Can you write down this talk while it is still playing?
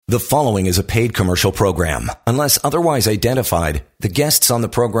The following is a paid commercial program. Unless otherwise identified, the guests on the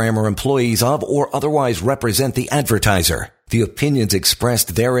program are employees of or otherwise represent the advertiser. The opinions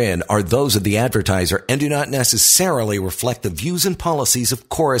expressed therein are those of the advertiser and do not necessarily reflect the views and policies of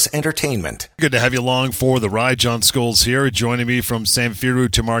Chorus Entertainment. Good to have you along for the ride. John Scholes here. Joining me from Samfiru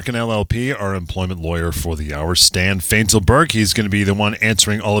Tamarkin LLP, our employment lawyer for the hour, Stan Fainselberg. He's going to be the one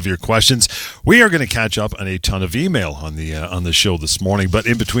answering all of your questions. We are going to catch up on a ton of email on the show this morning, but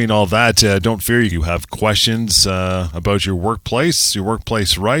in between all that, don't fear, you have questions about your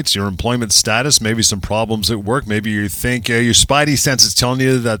workplace rights, your employment status, maybe some problems at work. Maybe you think your spidey sense is telling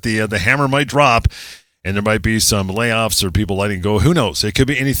you that the hammer might drop and there might be some layoffs or people letting go. Who knows? It could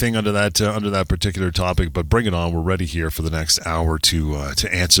be anything under that particular topic, but bring it on. We're ready here for the next hour to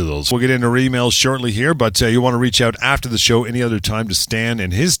answer those. We'll get into our emails shortly here, but you want to reach out after the show any other time to Stan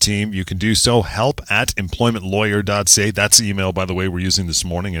and his team, you can do so. help@employmentlawyer.ca. That's the email, by the way, we're using this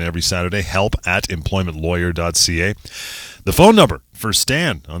morning and every Saturday. help@employmentlawyer.ca. The phone number for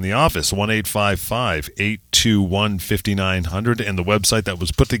Stan on the office, 1-855-821-5900, and the website that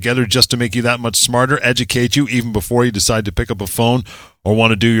was put together just to make you that much smarter, educate you even before you decide to pick up a phone or want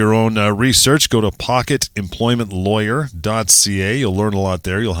to do your own research. Go to pocketemploymentlawyer.ca. You'll learn a lot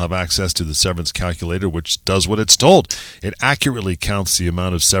there. You'll have access to the severance calculator, which does what it's told. It accurately counts the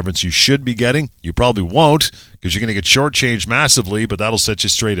amount of severance you should be getting. You probably won't, because you're going to get shortchanged massively, but that'll set you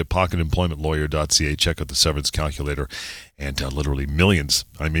straight at pocketemploymentlawyer.ca. Check out the severance calculator. And literally millions,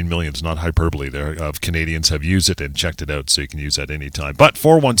 not hyperbole there, of Canadians have used it and checked it out, so you can use that anytime. But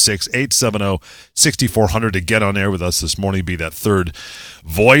 416-870-6400 to get on air with us this morning, be that third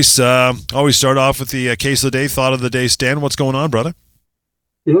voice. Always start off with the case of the day, thought of the day. Stan, what's going on, brother?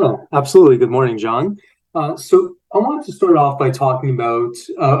 Yeah, absolutely. Good morning, John. So I wanted to start off by talking about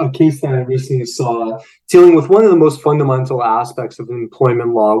a case that I recently saw dealing with one of the most fundamental aspects of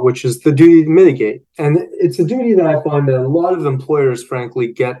employment law, which is the duty to mitigate. And it's a duty that I find that a lot of employers,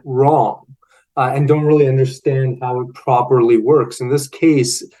 frankly, get wrong and don't really understand how it properly works. And this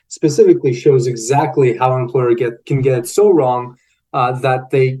case specifically shows exactly how an employer can get it so wrong that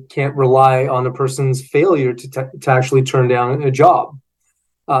they can't rely on a person's failure to actually turn down a job.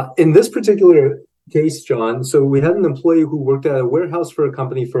 In this particular case, John, so we had an employee who worked at a warehouse for a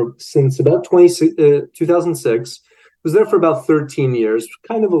company since about 2006, was there for about 13 years,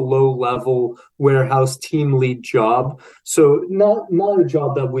 kind of a low-level warehouse team lead job, so not a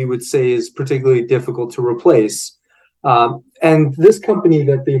job that we would say is particularly difficult to replace. And this company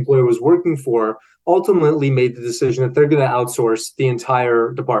that the employer was working for ultimately made the decision that they're going to outsource the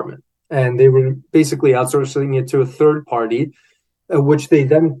entire department, and they were basically outsourcing it to a third party, which they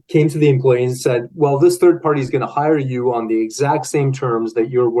then came to the employee and said, well, this third party is going to hire you on the exact same terms that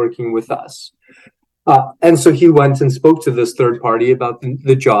you're working with us. And so he went and spoke to this third party about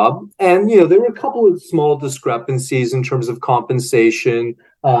the job. And, there were a couple of small discrepancies in terms of compensation.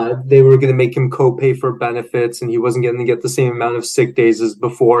 They were going to make him co-pay for benefits, and he wasn't going to get the same amount of sick days as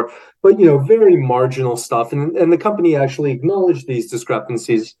before. But, very marginal stuff. And the company actually acknowledged these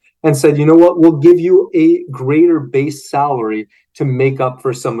discrepancies and said, you know what, we'll give you a greater base salary to make up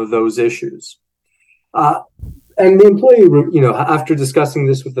for some of those issues. And the employee, after discussing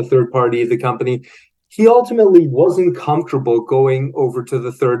this with the third party of the company, he ultimately wasn't comfortable going over to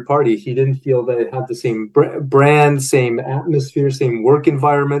the third party. He didn't feel that it had the same brand, same atmosphere, same work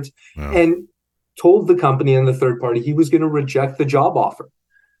environment, and told the company and the third party he was going to reject the job offer.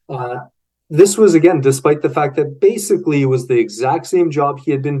 This was, again, despite the fact that basically it was the exact same job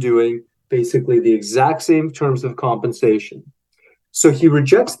he had been doing, basically the exact same terms of compensation. So he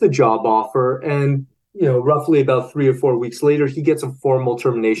rejects the job offer, and roughly about 3 or 4 weeks later, he gets a formal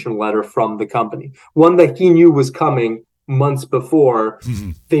termination letter from the company, one that he knew was coming months before.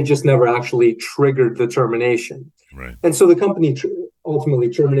 They just never actually triggered the termination. Right. And so the company ultimately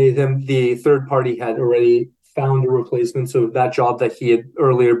terminated him. The third party had already found a replacement, so that job that he had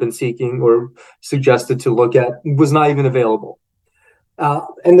earlier been seeking or suggested to look at was not even available.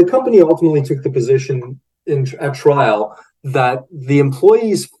 And the company ultimately took the position at trial that the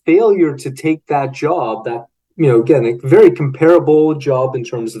employee's failure to take that job, that, again, a very comparable job in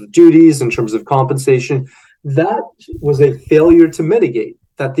terms of duties, in terms of compensation, that was a failure to mitigate,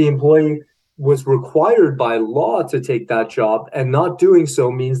 that the employee was required by law to take that job, and not doing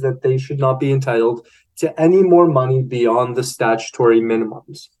so means that they should not be entitled to any more money beyond the statutory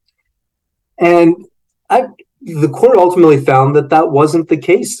minimums. And the court ultimately found that that wasn't the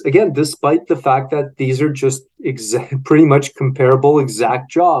case, again, despite the fact that these are just pretty much comparable exact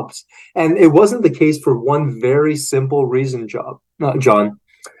jobs. And it wasn't the case for one very simple reason, John.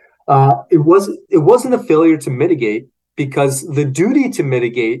 It wasn't a failure to mitigate. because the duty to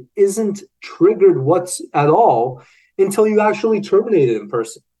mitigate isn't triggered at all until you actually terminate it in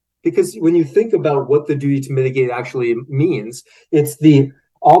person. Because when you think about what the duty to mitigate actually means, it's the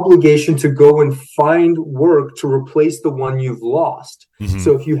obligation to go and find work to replace the one you've lost. Mm-hmm.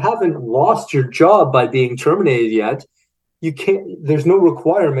 So if you haven't lost your job by being terminated yet, there's no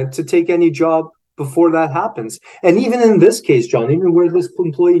requirement to take any job before that happens. And even in this case, John, even where this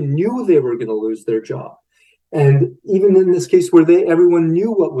employee knew they were going to lose their job, and even in this case where everyone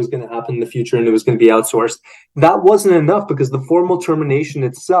knew what was going to happen in the future and it was going to be outsourced, that wasn't enough because the formal termination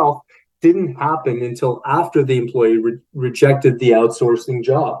itself didn't happen until after the employee rejected the outsourcing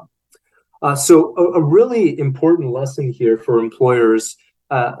job. So a really important lesson here for employers,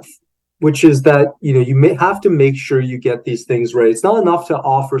 which is that you may have to make sure you get these things right. It's not enough to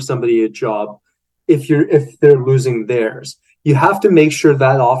offer somebody a job if they're losing theirs. You have to make sure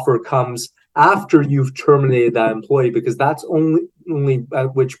that offer comes after you've terminated that employee, because that's only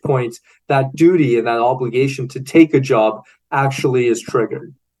at which point that duty and that obligation to take a job actually is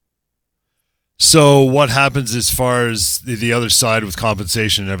triggered. So what happens as far as the other side with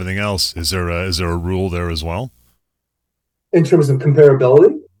compensation and everything else? Is there a rule there as well? In terms of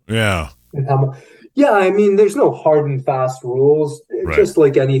comparability? Yeah. Yeah, I mean, there's no hard and fast rules. Right. Just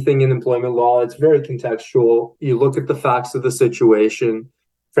like anything in employment law, it's very contextual. You look at the facts of the situation.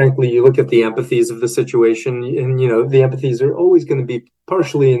 Frankly, you look at the empathies of the situation, and the empathies are always going to be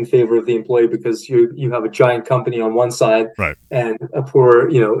partially in favor of the employee because you have a giant company on one side, right, and a poor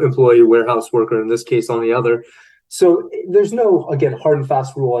employee, warehouse worker in this case, on the other. So there's no, again, hard and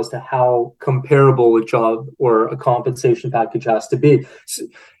fast rule as to how comparable a job or a compensation package has to be. So,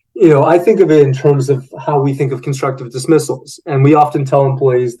 I think of it in terms of how we think of constructive dismissals, and we often tell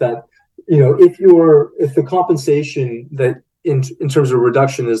employees that if the compensation that in terms of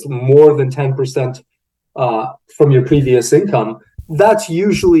reduction is more than 10% from your previous income, that's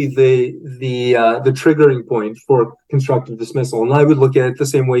usually the triggering point for constructive dismissal. And I would look at it the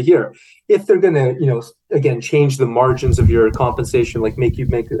same way here. If they're going to, again, change the margins of your compensation, like make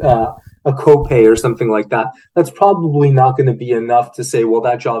a copay or something like that, that's probably not going to be enough to say, well,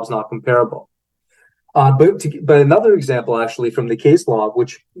 that job's not comparable. But another example, actually, from the case law,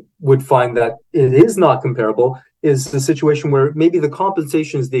 which would find that it is not comparable, is the situation where maybe the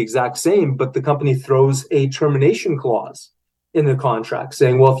compensation is the exact same, but the company throws a termination clause in the contract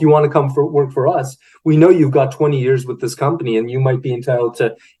saying, well, if you want to come work for us, we know you've got 20 years with this company and you might be entitled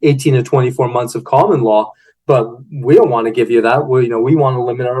to 18 to 24 months of common law, but we don't want to give you that. We want to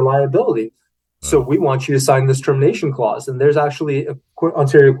limit our liability. So we want you to sign this termination clause. And there's actually a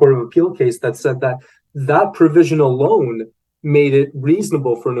Ontario Court of Appeal case that said that provision alone made it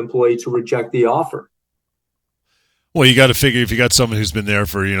reasonable for an employee to reject the offer. Well, you got to figure if you got someone who's been there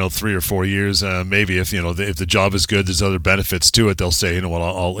for 3 or 4 years, maybe if if the job is good, there's other benefits to it. They'll say,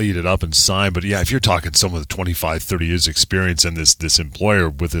 I'll eat it up and sign. But yeah, if you're talking someone with 25, 30 years experience, and this employer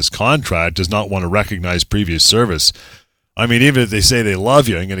with this contract does not want to recognize previous service, I mean, even if they say they love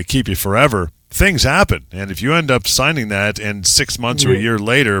you and going to keep you forever, things happen. And if you end up signing that, and 6 months or a year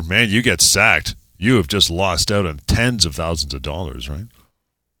later, man, you get sacked, you have just lost out on tens of thousands of dollars, right?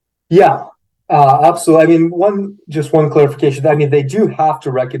 Yeah. Absolutely. I mean, one clarification. I mean, they do have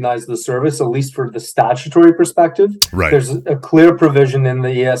to recognize the service, at least for the statutory perspective. Right. There's a clear provision in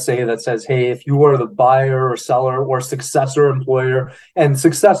the ESA that says, hey, if you are the buyer or seller or successor employer, and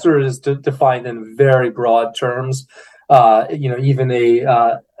successor is defined in very broad terms, even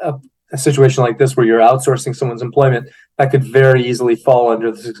a situation like this where you're outsourcing someone's employment, that could very easily fall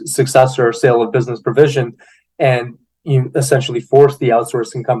under the successor or sale of business provision. And you essentially force the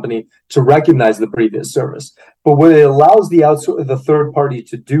outsourcing company to recognize the previous service. But what it allows the third party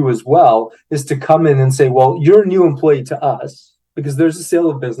to do as well is to come in and say, well, you're a new employee to us, because there's a sale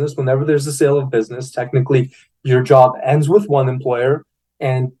of business. Whenever there's a sale of business, technically your job ends with one employer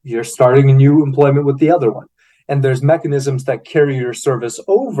and you're starting a new employment with the other one. And there's mechanisms that carry your service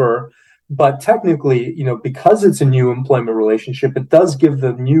over. But technically, because it's a new employment relationship, it does give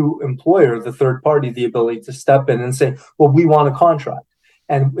the new employer, the third party, the ability to step in and say, well, we want a contract.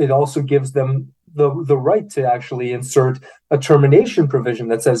 And it also gives them the right to actually insert a termination provision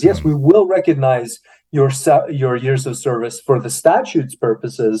that says, yes, we will recognize your years of service for the statute's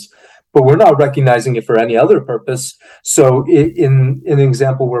purposes, but we're not recognizing it for any other purpose. So in an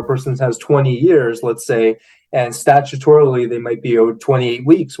example where a person has 20 years, let's say, and statutorily they might be owed 28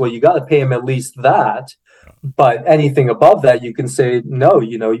 weeks. Well, you got to pay them at least that. But anything above that, you can say, no,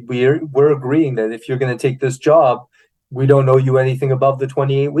 we're agreeing that if you're going to take this job, we don't owe you anything above the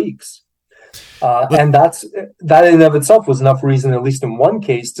 28 weeks. And that in and of itself was enough reason, at least in one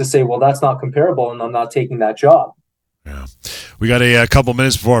case, to say, well, that's not comparable and I'm not taking that job. Yeah. We got a couple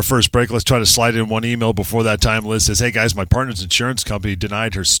minutes before our first break. Let's try to slide in one email before that time. Liz says, hey, guys, my partner's insurance company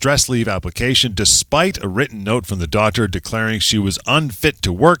denied her stress leave application despite a written note from the doctor declaring she was unfit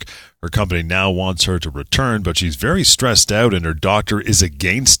to work. Her company now wants her to return, but she's very stressed out and her doctor is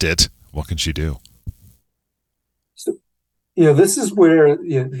against it. What can she do? So, this is where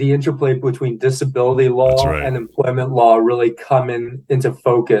the interplay between disability law and employment law really come into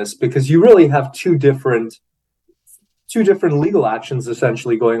focus, because you really have two different legal actions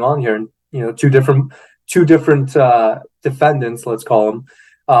essentially going on here, and two different defendants, let's call them,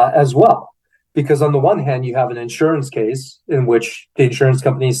 as well. Because on the one hand, you have an insurance case in which the insurance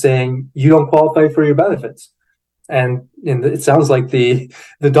company is saying you don't qualify for your benefits, and it sounds like the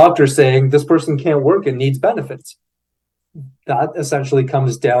doctor saying this person can't work and needs benefits. That essentially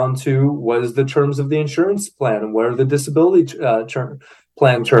comes down to what is the terms of the insurance plan and what are the disability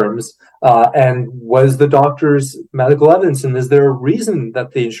plan terms, and what is the doctor's medical evidence, and is there a reason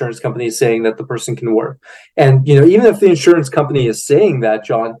that the insurance company is saying that the person can work? And even if the insurance company is saying that,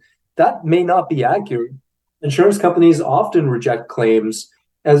 John, that may not be accurate. Insurance companies often reject claims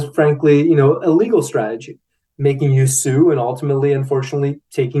as, frankly, a legal strategy, making you sue and ultimately, unfortunately,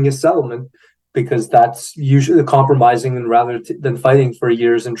 taking a settlement, because that's usually compromising, and rather than fighting for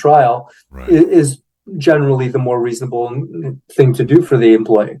years in trial, is generally the more reasonable thing to do for the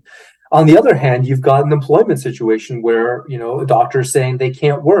employee. On the other hand, you've got an employment situation where, a doctor is saying they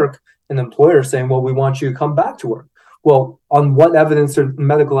can't work, and the employer is saying, well, we want you to come back to work. Well, on what evidence or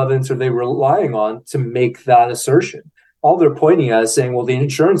medical evidence are they relying on to make that assertion? All they're pointing at is saying, well, the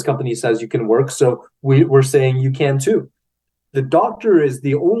insurance company says you can work, so we're saying you can too. The doctor is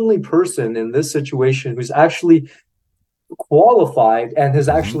the only person in this situation who's actually qualified and has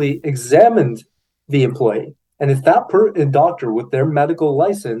actually examined the employee. And if that doctor with their medical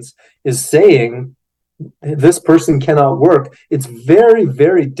license is saying this person cannot work, it's very,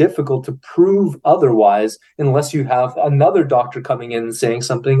 very difficult to prove otherwise unless you have another doctor coming in and saying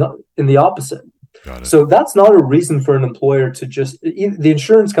something in the opposite. So that's not a reason for an employer to just, the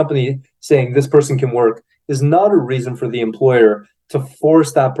insurance company saying this person can work is not a reason for the employer to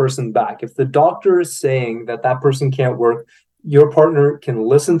force that person back. If the doctor is saying that that person can't work, your partner can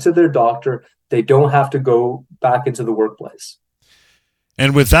listen to their doctor. They don't have to go back into the workplace.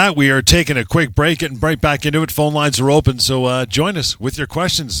 And with that, we are taking a quick break, getting right back into it. Phone lines are open, so join us with your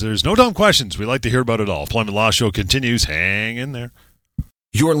questions. There's no dumb questions. We like to hear about it all. Employment Law Show continues. Hang in there.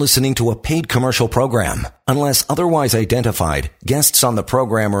 You're listening to a paid commercial program. Unless otherwise identified, guests on the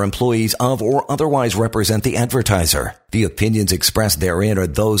program are employees of or otherwise represent the advertiser. The opinions expressed therein are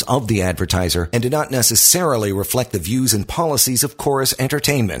those of the advertiser and do not necessarily reflect the views and policies of Chorus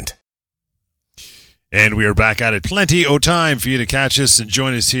Entertainment. And we are back at it. Plenty of time for you to catch us and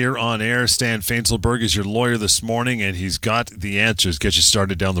join us here on air. Stan Fainselberg is your lawyer this morning, and he's got the answers. Get you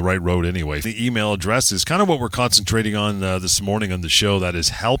started down the right road anyway. The email address is kind of what we're concentrating on this morning on the show. That is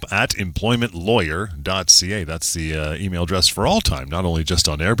help@employmentlawyer.ca. That's the email address for all time, not only just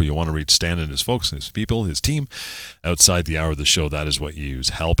on air, but you want to reach Stan and his folks, his people, his team outside the hour of the show. That is what you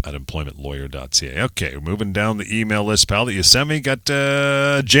use, help@employmentlawyer.ca. Okay, we're moving down the email list, pal, that you sent me. Got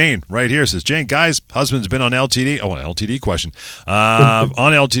Jane right here. Says, Jane, guys, husband's been on LTD. Oh, an LTD question.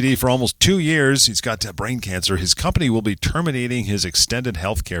 On LTD for almost 2 years. He's got brain cancer. His company will be terminating his extended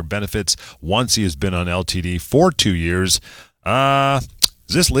health care benefits once he has been on LTD for 2 years. Is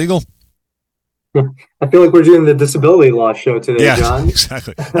this legal? I feel like we're doing the disability law show today, John.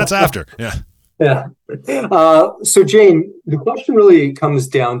 Exactly. That's after. Yeah. Yeah. So, Jane, the question really comes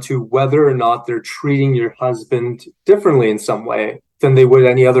down to whether or not they're treating your husband differently in some way than they would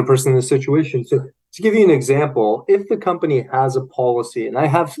any other person in the situation. So, to give you an example, if the company has a policy, and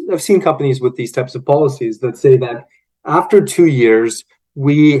I've seen companies with these types of policies that say that after 2 years,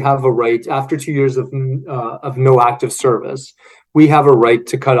 we have a right, after 2 years of no active service, we have a right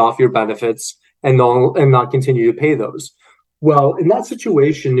to cut off your benefits and not continue to pay those. Well, in that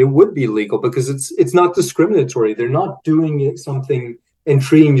situation, it would be legal because it's not discriminatory. They're not doing something and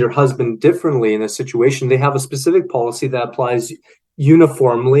treating your husband differently in a situation. They have a specific policy that applies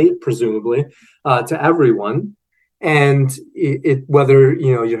uniformly, presumably, to everyone. And whether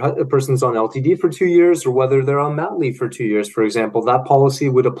a person's on LTD for 2 years or whether they're on mat leave for 2 years, for example, that policy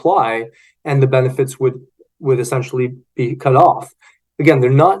would apply and the benefits would essentially be cut off. Again,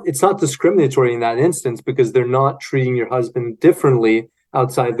 it's not discriminatory in that instance because they're not treating your husband differently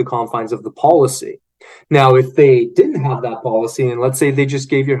outside the confines of the policy. Now, if they didn't have that policy, and let's say they just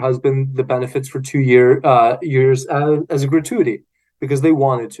gave your husband the benefits for 2 years as a gratuity because they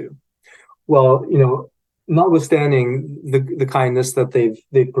wanted to, well, notwithstanding the kindness that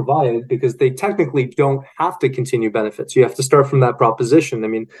they've provided, because they technically don't have to continue benefits. You have to start from that proposition. I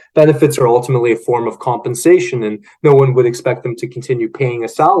mean, benefits are ultimately a form of compensation, and no one would expect them to continue paying a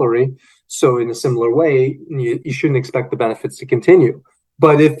salary. So in a similar way, you shouldn't expect the benefits to continue.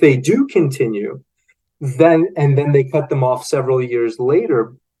 But if they do continue, then they cut them off several years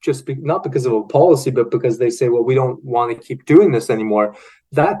later, not because of a policy, but because they say, well, we don't want to keep doing this anymore.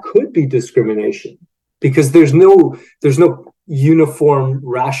 That could be discrimination, because there's no uniform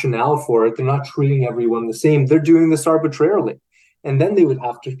rationale for it. They're not treating everyone the same. They're doing this arbitrarily. And then they would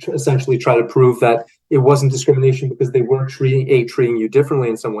have to essentially try to prove that it wasn't discrimination because they weren't treating you differently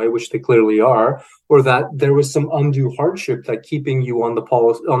in some way, which they clearly are, or that there was some undue hardship that keeping you on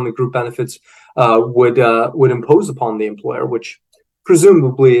the group benefits would impose upon the employer, which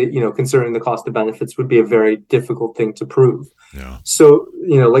presumably, considering the cost of benefits, would be a very difficult thing to prove. Yeah. So,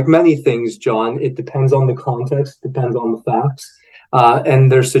 like many things, John, it depends on the context, depends on the facts.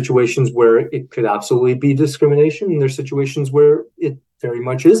 And there's situations where it could absolutely be discrimination, and there's situations where it very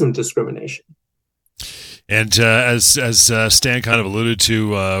much isn't discrimination. And as Stan kind of alluded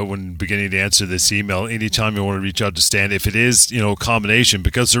to when beginning to answer this email, anytime you want to reach out to Stan, if it is a combination,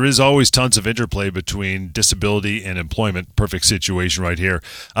 because there is always tons of interplay between disability and employment, perfect situation right here.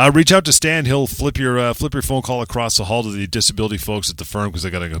 Reach out to Stan. He'll flip your phone call across the hall to the disability folks at the firm, because they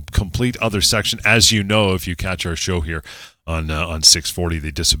got a complete other section, as you know, if you catch our show here on 640,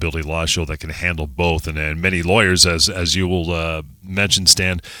 the Disability Law Show, that can handle both, and many lawyers, as you will mention,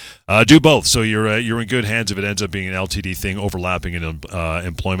 Stan, do both. So you're in good hands if it ends up being an LTD thing overlapping in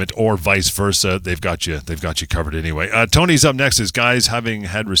employment, or vice versa. They've got you covered anyway. Tony's up next. Is, guys, having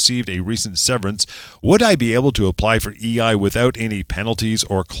had received a recent severance, would I be able to apply for EI without any penalties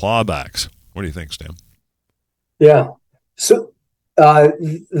or clawbacks? What do you think, Stan? Yeah. So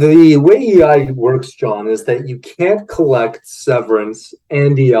the way EI works, John, is that you can't collect severance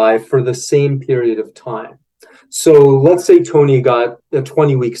and EI for the same period of time. So let's say Tony got a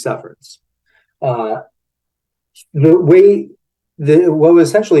 20-week severance. What would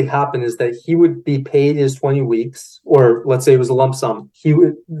essentially happen is that he would be paid his 20 weeks, or let's say it was a lump sum.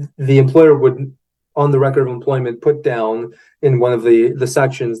 The employer would, on the record of employment, put down in one of the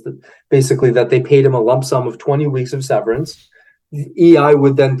sections that basically that they paid him a lump sum of 20 weeks of severance. EI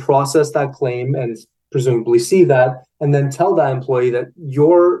would then process that claim and presumably see that, and then tell that employee that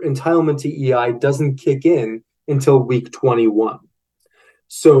your entitlement to EI doesn't kick in until week 21.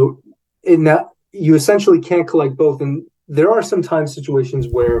 So in that, you essentially can't collect both. And there are sometimes situations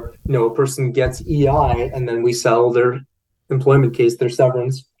where a person gets EI and then we settle their employment case, their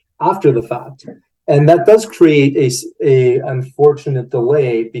severance, after the fact. And that does create a unfortunate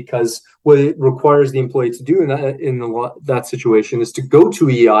delay, because what it requires the employee to do in that situation is to go to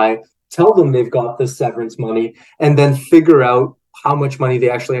EI, tell them they've got the severance money, and then figure out how much money they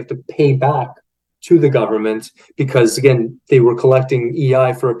actually have to pay back to the government, because again, they were collecting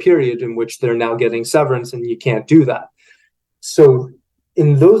EI for a period in which they're now getting severance, and you can't do that. So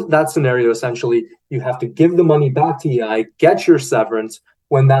in that scenario, essentially, you have to give the money back to EI, get your severance.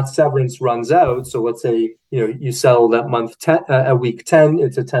 When that severance runs out, so let's say you settle that month at week 10,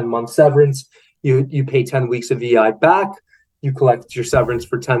 it's a 10-month severance. You pay 10 weeks of EI back. You collect your severance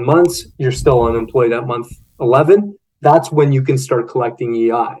for 10 months. You're still unemployed at month 11. That's when you can start collecting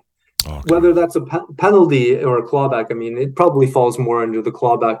EI. Okay. Whether that's a penalty or a clawback, I mean, it probably falls more under the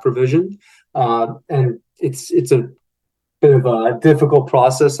clawback provision, and it's a bit of a difficult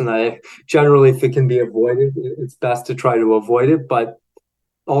process. And I generally, if it can be avoided, it's best to try to avoid it. But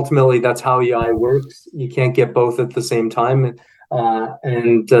ultimately, that's how EI works. You can't get both at the same time,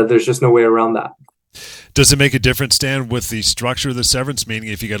 and there's just no way around that. Does it make a difference, Stan, with the structure of the severance, meaning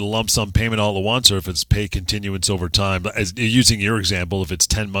if you get a lump sum payment all at once, or if it's pay continuance over time? As using your example, if it's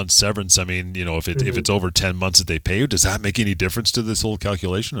 10 months severance, I mean, if it's over 10 months that they pay you, does that make any difference to this whole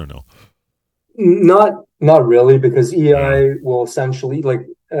calculation, or no? Not really, because EI will essentially,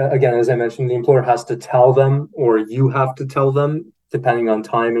 again, as I mentioned, the employer has to tell them, or you have to tell them, depending on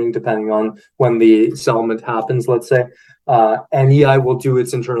timing, depending on when the settlement happens, let's say. And EI will do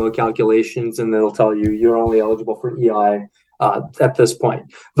its internal calculations, and it'll tell you you're only eligible for EI at this point.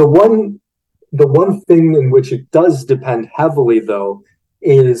 The one thing in which it does depend heavily, though,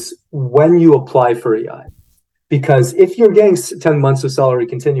 is when you apply for EI. Because if you're getting 10 months of salary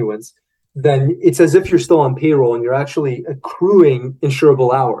continuance, then it's as if you're still on payroll and you're actually accruing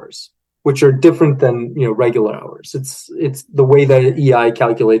insurable hours, which are different than regular hours. It's the way that EI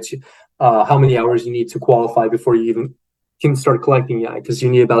calculates how many hours you need to qualify before you even can start collecting EI, because you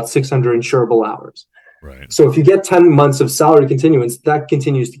need about 600 insurable hours. Right. So if you get 10 months of salary continuance, that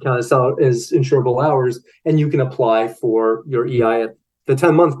continues to count as insurable hours, and you can apply for your EI at the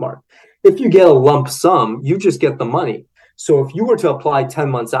 10-month mark. If you get a lump sum, you just get the money. So if you were to apply 10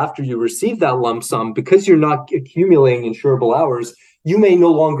 months after you receive that lump sum, because you're not accumulating insurable hours, you may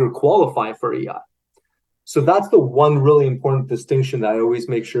no longer qualify for EI. So that's the one really important distinction that I always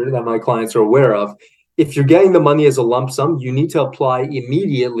make sure that my clients are aware of. If you're getting the money as a lump sum, you need to apply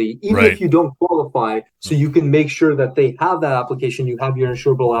immediately, even if you don't qualify, so you can make sure that they have that application, you have your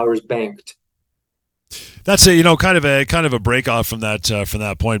insurable hours banked. That's a kind of a break off from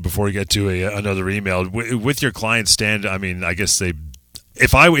that point before we get to another email with your clients. Stan, I mean, I guess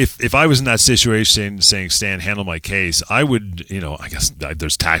if I was in that situation saying, Stan, handle my case, I would, I guess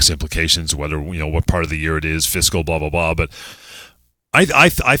there's tax implications, whether, what part of the year it is, fiscal, blah, blah, blah. But I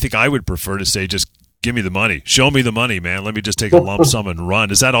think I would prefer to say, just give me the money. Show me the money, man. Let me just take a lump sum and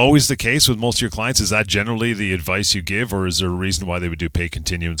run. Is that always the case with most of your clients? Is that generally the advice you give, or is there a reason why they would do pay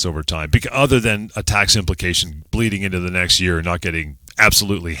continuance over time? Other than a tax implication bleeding into the next year and not getting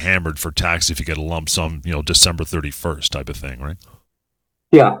absolutely hammered for tax if you get a lump sum, December 31st type of thing, right?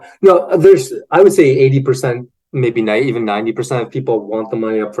 Yeah. No, I would say 80%, maybe even 90% of people want the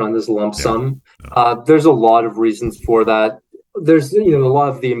money up front as a lump sum. There's a lot of reasons for that. There's a lot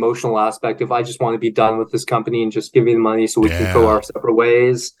of the emotional aspect of, I just want to be done with this company and just give me the money so we can go our separate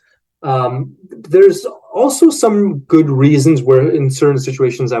ways. There's also some good reasons where in certain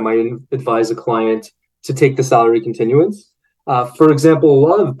situations I might advise a client to take the salary continuance. For example, a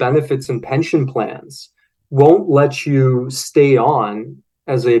lot of benefits and pension plans won't let you stay on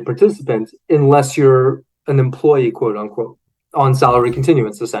as a participant unless you're an employee, quote unquote, on salary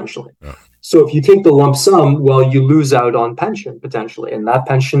continuance, essentially. So if you take the lump sum, well, you lose out on pension potentially. And that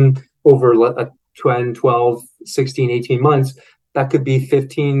pension over 10, 12, 16, 18 months, that could be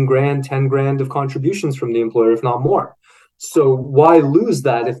 15 grand, 10 grand of contributions from the employer, if not more. So why lose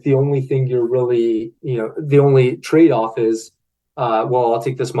that if the only thing you're really, the only trade-off is, well, I'll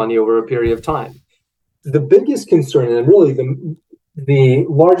take this money over a period of time. The biggest concern, and really the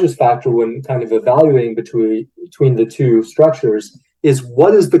largest factor when kind of evaluating between the two structures, is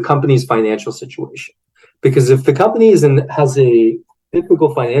what is the company's financial situation? Because if the company has a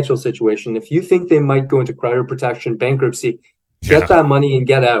typical financial situation, if you think they might go into creditor protection, bankruptcy, get that money and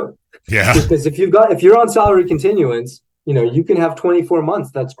get out. Yeah. Because if you're on salary continuance, you can have 24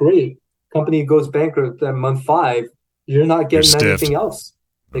 months. That's great. Company goes bankrupt at month 5, you're not getting anything else.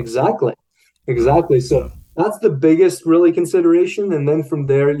 Exactly. So that's the biggest really consideration. And then from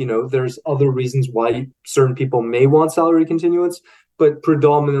there, there's other reasons why certain people may want salary continuance, but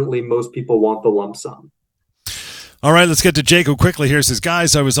predominantly most people want the lump sum. All right, let's get to Jacob quickly here. He says,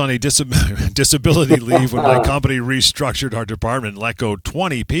 guys, I was on a disability leave when my company restructured our department and let go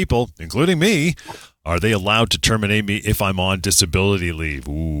 20 people, including me. Are they allowed to terminate me if I'm on disability leave?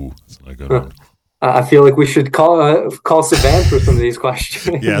 Ooh, that's not a good one. I feel like we should call Savan for some of these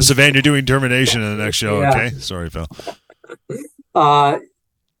questions. Yeah, Savan, you're doing termination in the next show, okay? Sorry, Phil.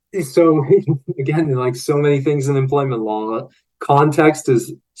 So, again, like so many things in employment law, context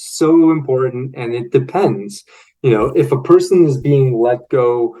is so important, and it depends. If a person is being let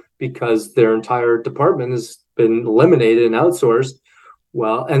go because their entire department has been eliminated and outsourced,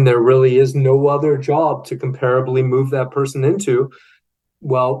 well, and there really is no other job to comparably move that person into,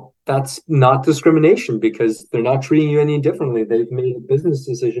 well, that's not discrimination because they're not treating you any differently. They've made a business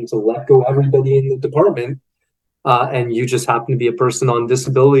decision to let go everybody in the department, and you just happen to be a person on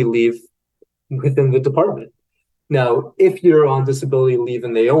disability leave within the department. Now, if you're on disability leave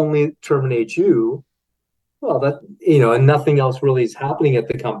and they only terminate you, well, that, and nothing else really is happening at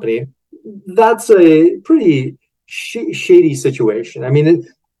the company, that's a pretty shady situation. I mean,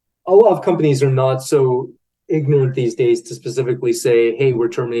 a lot of companies are not so ignorant these days to specifically say, hey, we're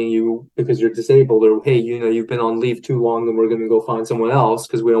terminating you because you're disabled, or hey, you've been on leave too long and we're going to go find someone else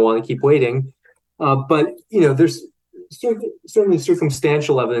because we don't want to keep waiting. But there's certainly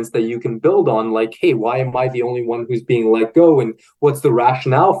circumstantial evidence that you can build on, like, hey, why am I the only one who's being let go, and what's the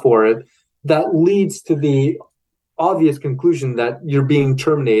rationale for it? That leads to the obvious conclusion that you're being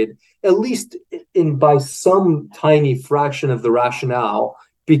terminated, at least by some tiny fraction of the rationale,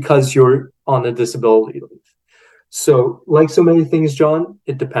 because you're on a disability leave. So, like so many things, John,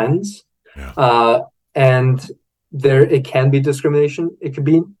 it depends. And it can be discrimination. It could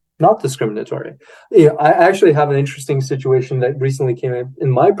be not discriminatory. I actually have an interesting situation that recently came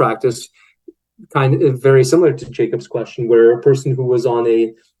in my practice, kind of very similar to Jacob's question, where a person who was on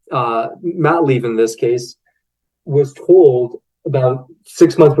a mat leave in this case was told about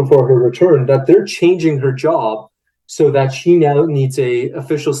 6 months before her return that they're changing her job so that she now needs a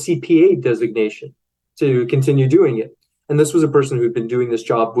official CPA designation to continue doing it. And this was a person who'd been doing this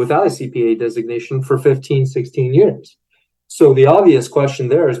job without a CPA designation for 15, 16 years. So the obvious question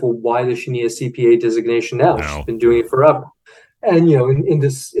there is, well, why does she need a CPA designation now? No. She's been doing it forever. And,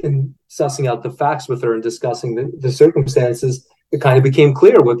 in sussing out the facts with her and discussing the circumstances, it kind of became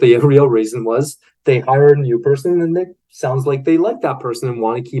clear what the real reason was. They hired a new person, and it sounds like they like that person and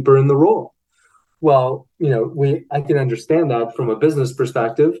want to keep her in the role. Well, I can understand that from a business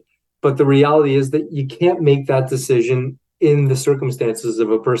perspective, but the reality is that you can't make that decision in the circumstances of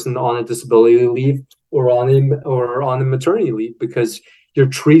a person on a disability leave or on a maternity leave, because you're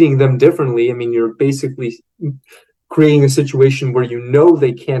treating them differently. I mean, you're basically creating a situation where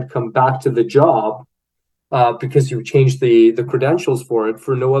they can't come back to the job because you changed the credentials for it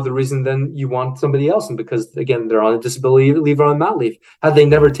for no other reason than you want somebody else, and because, again, they're on a disability leave or on mat leave. Had they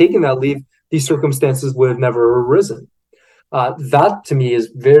never taken that leave, these circumstances would have never arisen. That, to me, is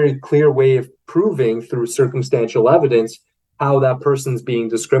a very clear way of proving through circumstantial evidence how that person's being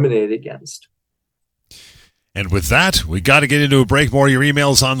discriminated against. And with that, we got to get into a break. More of your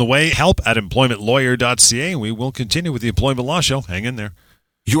emails on the way. help@employmentlawyer.ca. We will continue with the Employment Law Show. Hang in there.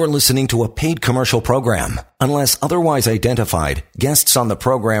 You're listening to a paid commercial program. Unless otherwise identified, guests on the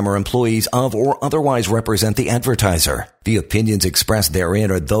program are employees of or otherwise represent the advertiser. The opinions expressed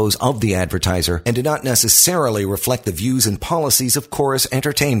therein are those of the advertiser and do not necessarily reflect the views and policies of Chorus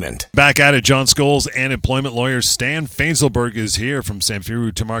Entertainment. Back at it, John Scholes and employment lawyer Stan Feinselberg is here from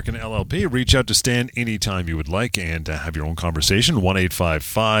Samfiru Tamarkin LLP. Reach out to Stan anytime you would like and have your own conversation.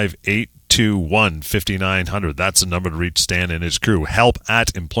 1-855-821-5900. That's the number to reach Stan and his crew.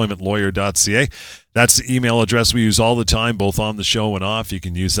 help@employmentlawyer.ca. That's the email address we use all the time, both on the show and off. You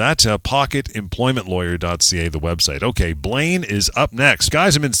can use that. pocketemploymentlawyer.ca, the website. Okay, Blaine is up next.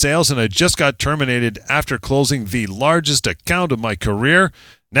 Guys, I'm in sales and I just got terminated after closing the largest account of my career.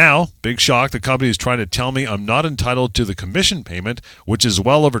 Now, big shock, the company is trying to tell me I'm not entitled to the commission payment, which is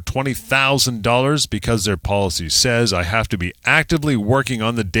well over $20,000 because their policy says I have to be actively working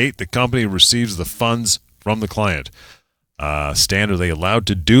on the date the company receives the funds from the client. Stan, are they allowed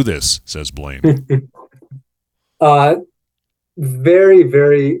to do this, says Blaine? Very,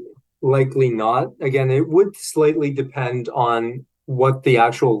 very likely not. Again, it would slightly depend on what the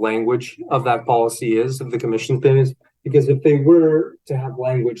actual language of that policy is, of the commission payments. Because if they were to have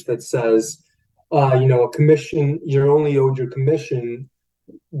language that says, a commission, you're only owed your commission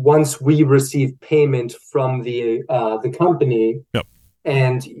once we receive payment from the company, yep.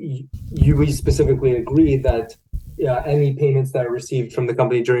 And we specifically agree that any payments that are received from the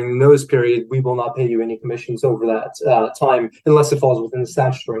company during the notice period, we will not pay you any commissions over that time unless it falls within the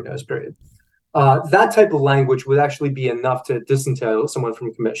statutory notice period. That type of language would actually be enough to disentitle someone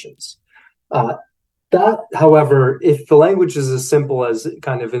from commissions. However, if the language is as simple as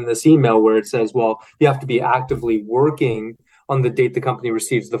kind of in this email where it says, well, you have to be actively working on the date the company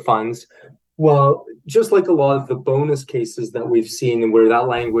receives the funds, well, just like a lot of the bonus cases that we've seen where that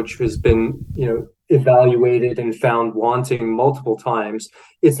language has been, evaluated and found wanting multiple times,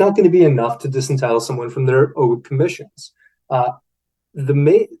 it's not going to be enough to disentitle someone from their owed commissions.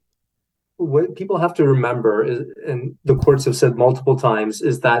 What people have to remember is, and the courts have said multiple times,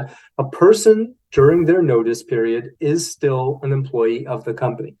 is that a person during their notice period is still an employee of the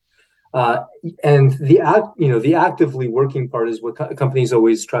company. And the actively working part is what companies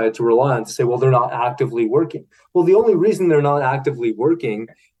always try to rely on to say, well, they're not actively working. Well, the only reason they're not actively working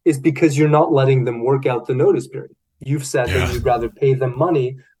is because you're not letting them work out the notice period. You've said that you'd rather pay them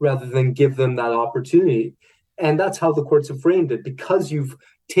money rather than give them that opportunity. And that's how the courts have framed it. Because you've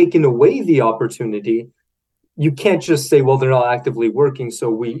taken away the opportunity, you can't just say, well, they're not actively working,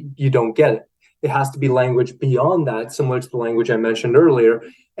 so you don't get it. It has to be language beyond that, similar to the language I mentioned earlier.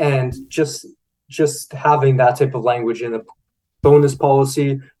 And just having that type of language in a bonus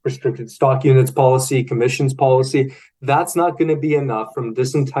policy, restricted stock units policy, commissions policy, that's not going to be enough from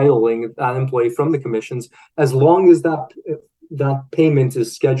disentitling that employee from the commissions, as long as that payment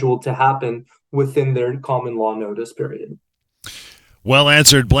is scheduled to happen within their common law notice period. Well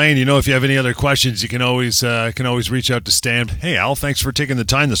answered, Blaine. If you have any other questions, you can always reach out to Stan. Hey, Al, thanks for taking the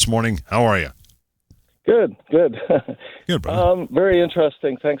time this morning. How are you? Good. Good, brother. Very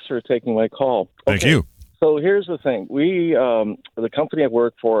interesting. Thanks for taking my call. Thank you. So here's the thing. The company I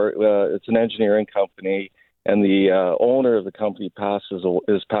work for, it's an engineering company, and the owner of the company passed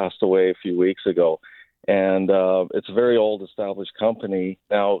away a few weeks ago. And it's a very old established company.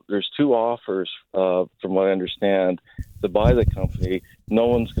 Now, there's two offers, from what I understand, to buy the company. No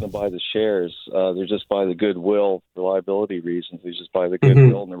one's going to buy the shares. They just buy the goodwill for liability reasons. They just buy the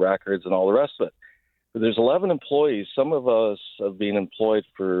goodwill and the records and all the rest of it. there's 11 employees. Some of us have been employed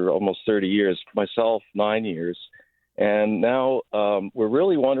for almost 30 years, myself 9 years. And now we're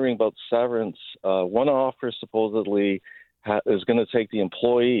really wondering about severance. One offer supposedly is going to take the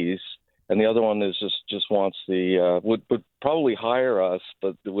employees, and the other one is just wants would probably hire us,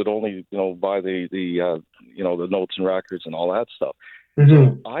 but would only buy the notes and records and all that stuff.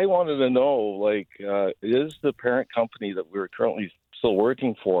 Mm-hmm. So I wanted to know, is the parent company that we're currently still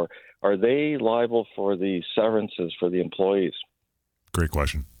working for, are they liable for the severances for the employees? Great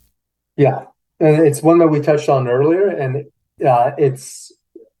question. Yeah, and it's one that we touched on earlier, and it's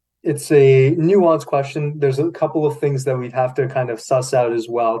a nuanced question. There's a couple of things that we'd have to kind of suss out as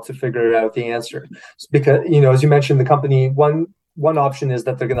well to figure out the answer. Because, as you mentioned, the company, one option is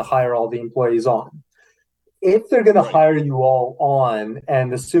that they're going to hire all the employees on. If they're going to hire you all on,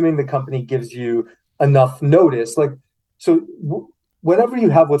 and assuming the company gives you enough notice, whenever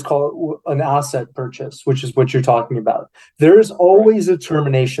you have what's called an asset purchase, which is what you're talking about, there's always a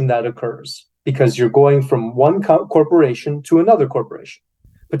termination that occurs because you're going from one corporation to another corporation,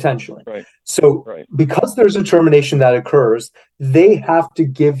 potentially. Right. So because there's a termination that occurs, they have to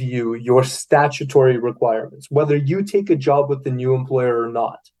give you your statutory requirements, whether you take a job with the new employer or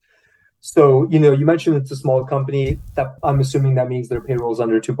not. So, you mentioned it's a small company. That I'm assuming that means their payroll is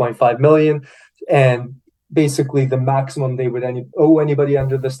under 2.5 million. And basically the maximum they would owe anybody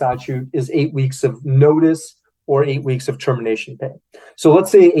under the statute is 8 weeks of notice or 8 weeks of termination pay. So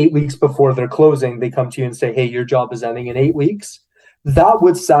let's say 8 weeks before they're closing, they come to you and say, hey, your job is ending in 8 weeks. That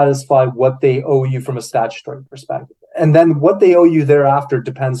would satisfy what they owe you from a statutory perspective. And then what they owe you thereafter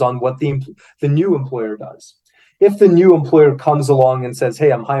depends on what the new employer does. If the new employer comes along and says,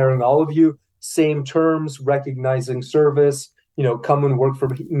 hey, I'm hiring all of you, same terms, recognizing service, come and work for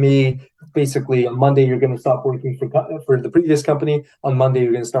me. Basically, on Monday, you're going to stop working for the previous company. On Monday,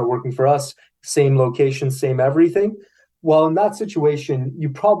 you're going to start working for us. Same location, same everything. Well, in that situation,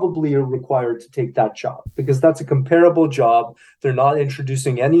 you probably are required to take that job because that's a comparable job. They're not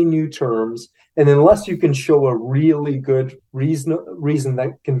introducing any new terms. And unless you can show a really good reason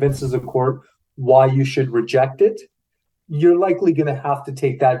that convinces a court why you should reject it, you're likely going to have to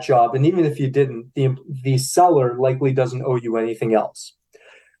take that job. And even if you didn't, the seller likely doesn't owe you anything else.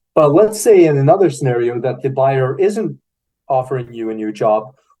 But let's say in another scenario that the buyer isn't offering you a new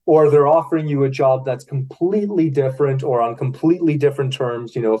job, or they're offering you a job that's completely different or on completely different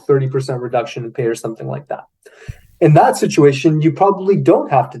terms, 30% reduction in pay or something like that. In that situation, you probably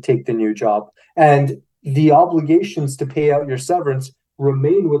don't have to take the new job. And the obligations to pay out your severance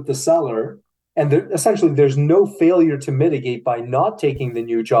remain with the seller. And essentially, there's no failure to mitigate by not taking the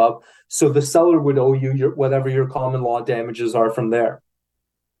new job. So the seller would owe you whatever your common law damages are from there.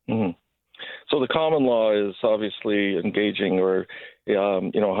 Mm-hmm. So the common law is obviously engaging or,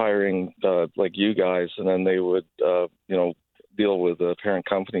 hiring like you guys, and then they would, deal with the parent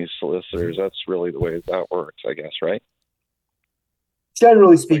company's solicitors. That's really the way that works, I guess, right?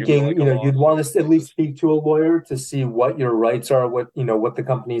 Generally speaking, you'd want to at least speak to a lawyer to see what your rights are, what the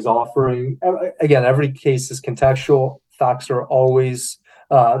company's offering. Again, every case is contextual. Facts are always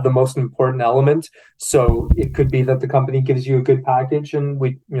the most important element. So it could be that the company gives you a good package, and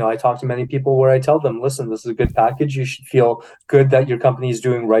I talk to many people where I tell them, listen, this is a good package. You should feel good that your company is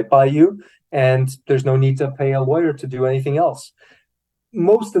doing right by you, and there's no need to pay a lawyer to do anything else.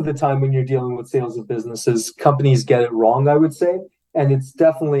 Most of the time when you're dealing with sales of businesses, companies get it wrong, I would say. And it's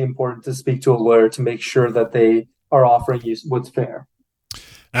definitely important to speak to a lawyer to make sure that they are offering you what's fair.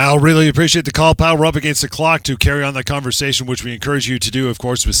 Al, really appreciate the call, pal. We're up against the clock to carry on that conversation, which we encourage you to do, of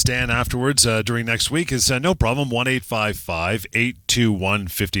course, with Stan afterwards during next week. Is no problem.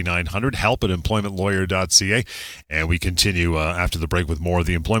 1-855-821-5900. Help at employmentlawyer.ca. And we continue after the break with more of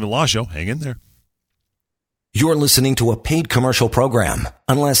the Employment Law Show. Hang in there. You're listening to a paid commercial program.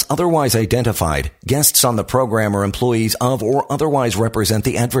 Unless otherwise identified, guests on the program are employees of or otherwise represent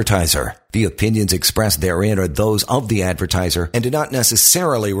the advertiser. The opinions expressed therein are those of the advertiser and do not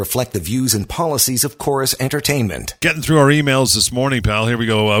necessarily reflect the views and policies of Chorus Entertainment. Getting through our emails this morning, pal. Here we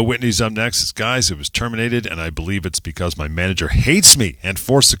go. Whitney's up next. Guys, it was terminated, and I believe it's because my manager hates me and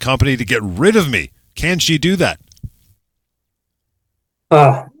forced the company to get rid of me. Can she do that?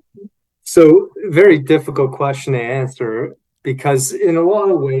 So very difficult question to answer because in a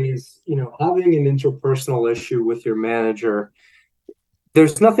lot of ways, having an interpersonal issue with your manager,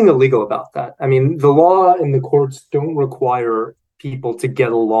 there's nothing illegal about that. I mean, the law and the courts don't require people to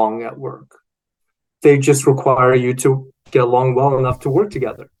get along at work. They just require you to get along well enough to work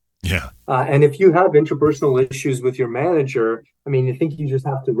together. Yeah. And if you have interpersonal issues with your manager, I mean, I think you just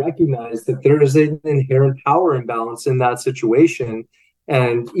have to recognize that there is an inherent power imbalance in that situation.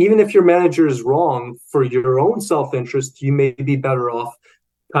 And even if your manager is wrong, for your own self-interest, you may be better off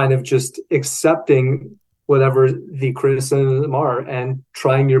kind of just accepting whatever the criticism are and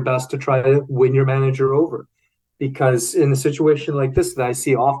trying your best to try to win your manager over. Because in a situation like this that I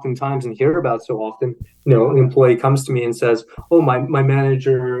see oftentimes and hear about so often, an employee comes to me and says, oh, my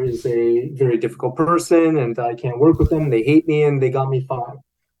manager is a very difficult person and I can't work with them. They hate me and they got me fired.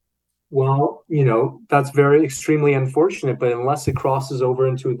 Well, that's very extremely unfortunate, but unless it crosses over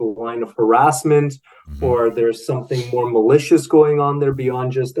into the line of harassment or there's something more malicious going on there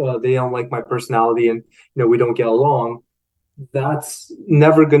beyond just, they don't like my personality and, we don't get along, that's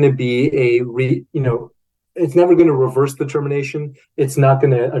never going to be it's never going to reverse the termination. It's not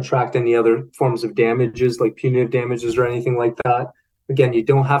going to attract any other forms of damages like punitive damages or anything like that. Again, you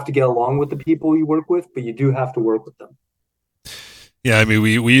don't have to get along with the people you work with, but you do have to work with them. Yeah, I mean,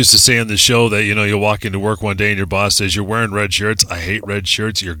 we used to say on the show that, you'll walk into work one day and your boss says, you're wearing red shirts. I hate red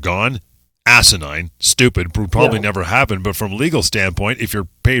shirts. You're gone. Asinine. Stupid. Probably never happened. But from a legal standpoint, if you're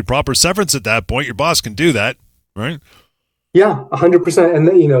paid proper severance at that point, your boss can do that, right? Yeah, 100%. And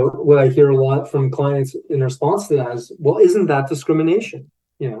then, what I hear a lot from clients in response to that is, well, isn't that discrimination?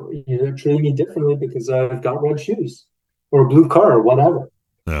 You're treating me differently because I've got red shoes or a blue car or whatever.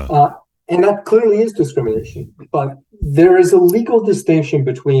 Yeah. And that clearly is discrimination. But there is a legal distinction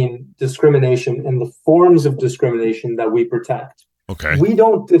between discrimination and the forms of discrimination that we protect. Okay. We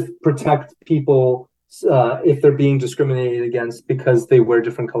don't protect people if they're being discriminated against because they wear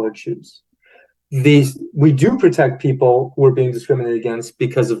different colored shoes. We do protect people who are being discriminated against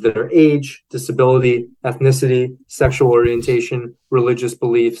because of their age, disability, ethnicity, sexual orientation, religious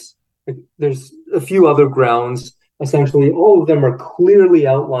beliefs. There's a few other grounds. Essentially, all of them are clearly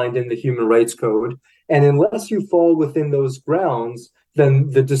outlined in the Human Rights Code. And unless you fall within those grounds, then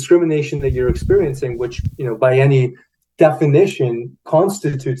the discrimination that you're experiencing, which, by any definition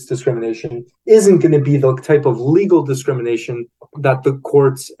constitutes discrimination, isn't going to be the type of legal discrimination that the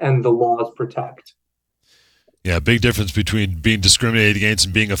courts and the laws protect. Yeah, big difference between being discriminated against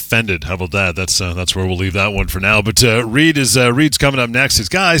and being offended. How about that? That's where we'll leave that one for now. But Reed's coming up next. His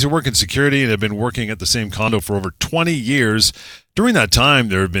guys who work in security and have been working at the same condo for over 20 years. During that time,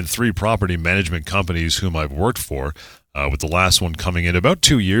 there have been 3 property management companies whom I've worked for, with the last one coming in about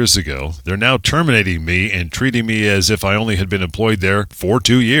 2 years ago. They're now terminating me and treating me as if I only had been employed there for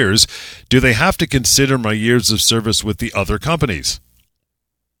 2 years. Do they have to consider my years of service with the other companies?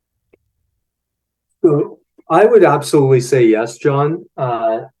 So I would absolutely say yes, John.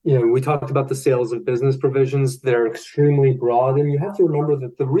 We talked about the sales of business provisions. They're extremely broad, and you have to remember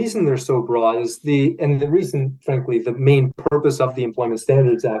that the reason they're so broad is the reason, frankly, the main purpose of the Employment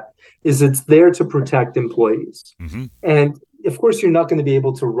Standards Act is it's there to protect employees. Mm-hmm. And of course, you're not going to be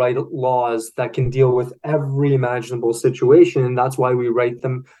able to write laws that can deal with every imaginable situation, and that's why we write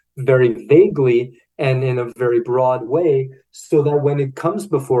them very vaguely and in a very broad way, so that when it comes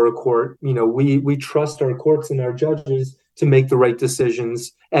before a court, we trust our courts and our judges to make the right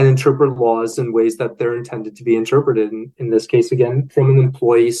decisions and interpret laws in ways that they're intended to be interpreted, in this case, again, from an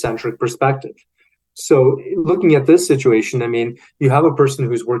employee-centric perspective. So looking at this situation, I mean, you have a person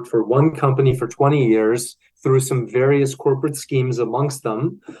who's worked for one company for 20 years through some various corporate schemes amongst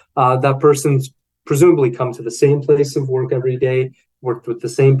them. That person's presumably come to the same place of work every day, worked with the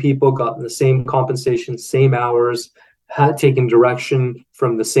same people, gotten the same compensation, same hours, had taken direction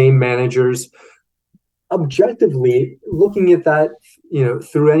from the same managers. Objectively, looking at that,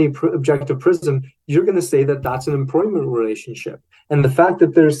 through any objective prism, you're going to say that that's an employment relationship. And the fact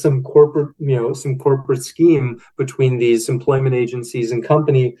that there's some corporate scheme between these employment agencies and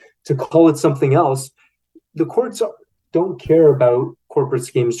company to call it something else, the courts don't care about corporate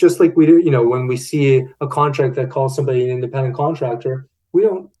schemes, just like we do, when we see a contract that calls somebody an independent contractor,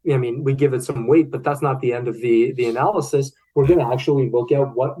 we give it some weight, but that's not the end of the analysis. We're going to actually look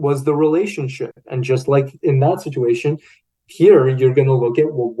at what was the relationship. And just like in that situation, here you're going to look at,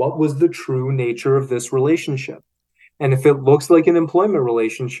 well, what was the true nature of this relationship? And if it looks like an employment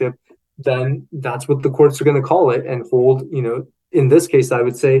relationship, then that's what the courts are going to call it and hold, in this case, I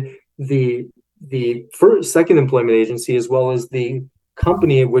would say the second employment agency, as well as the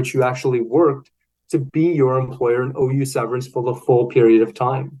company in which you actually worked, to be your employer and owe you severance for the full period of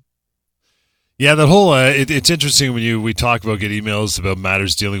time. Yeah, that whole it's interesting when we talk about get emails about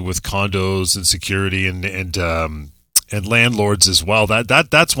matters dealing with condos and security and And landlords as well.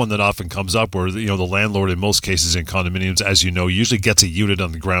 That's one that often comes up where, the landlord in most cases in condominiums, as you know, usually gets a unit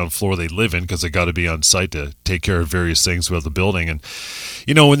on the ground floor they live in because they got to be on site to take care of various things with the building. And,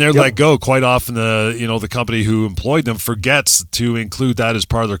 when they're let go, quite often the company who employed them forgets to include that as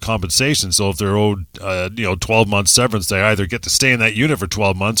part of their compensation. So if they're owed, 12 months severance, they either get to stay in that unit for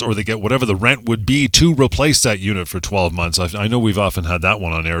 12 months or they get whatever the rent would be to replace that unit for 12 months. I know we've often had that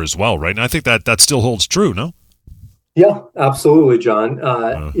one on air as well, right? And I think that still holds true, no? Yeah, absolutely, John.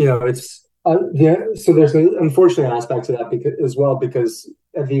 It's so there's an unfortunate aspect to that because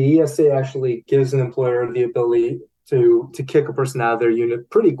the ESA actually gives an employer the ability to kick a person out of their unit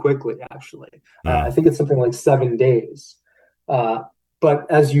pretty quickly. Actually, I think it's something like 7 days. But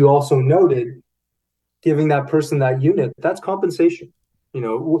as you also noted, giving that person that unit, that's compensation.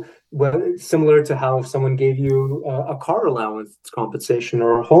 Similar to how if someone gave you a car allowance, it's compensation,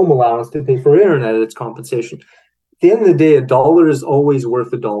 or a home allowance to pay for internet, it's compensation. At the end of the day, a dollar is always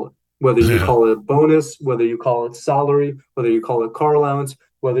worth a dollar, whether you call it a bonus, whether you call it salary, whether you call it car allowance,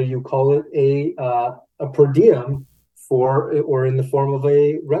 whether you call it a per diem or in the form of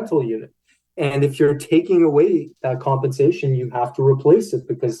a rental unit. And if you're taking away that compensation, you have to replace it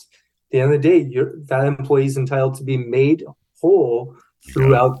because at the end of the day, that employee is entitled to be made whole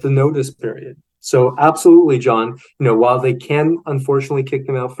throughout the notice period. So absolutely, John, while they can unfortunately kick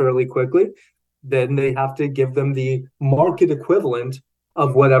them out fairly quickly, then they have to give them the market equivalent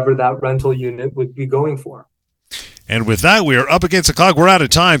of whatever that rental unit would be going for. And with that, we are up against the clock. We're out of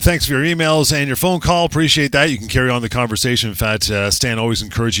time. Thanks for your emails and your phone call. Appreciate that. You can carry on the conversation. In fact, Stan always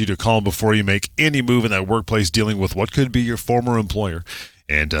encourages you to call him before you make any move in that workplace dealing with what could be your former employer.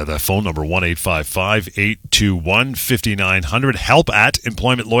 And that phone number, 1-855-821-5900,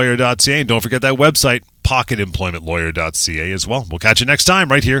 help@employmentlawyer.ca. And don't forget that website, pocketemploymentlawyer.ca as well. We'll catch you next time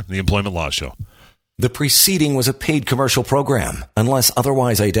right here on the Employment Law Show. The preceding was a paid commercial program. Unless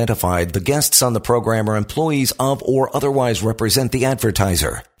otherwise identified, the guests on the program are employees of or otherwise represent the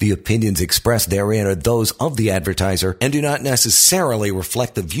advertiser. The opinions expressed therein are those of the advertiser and do not necessarily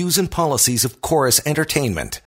reflect the views and policies of Chorus Entertainment.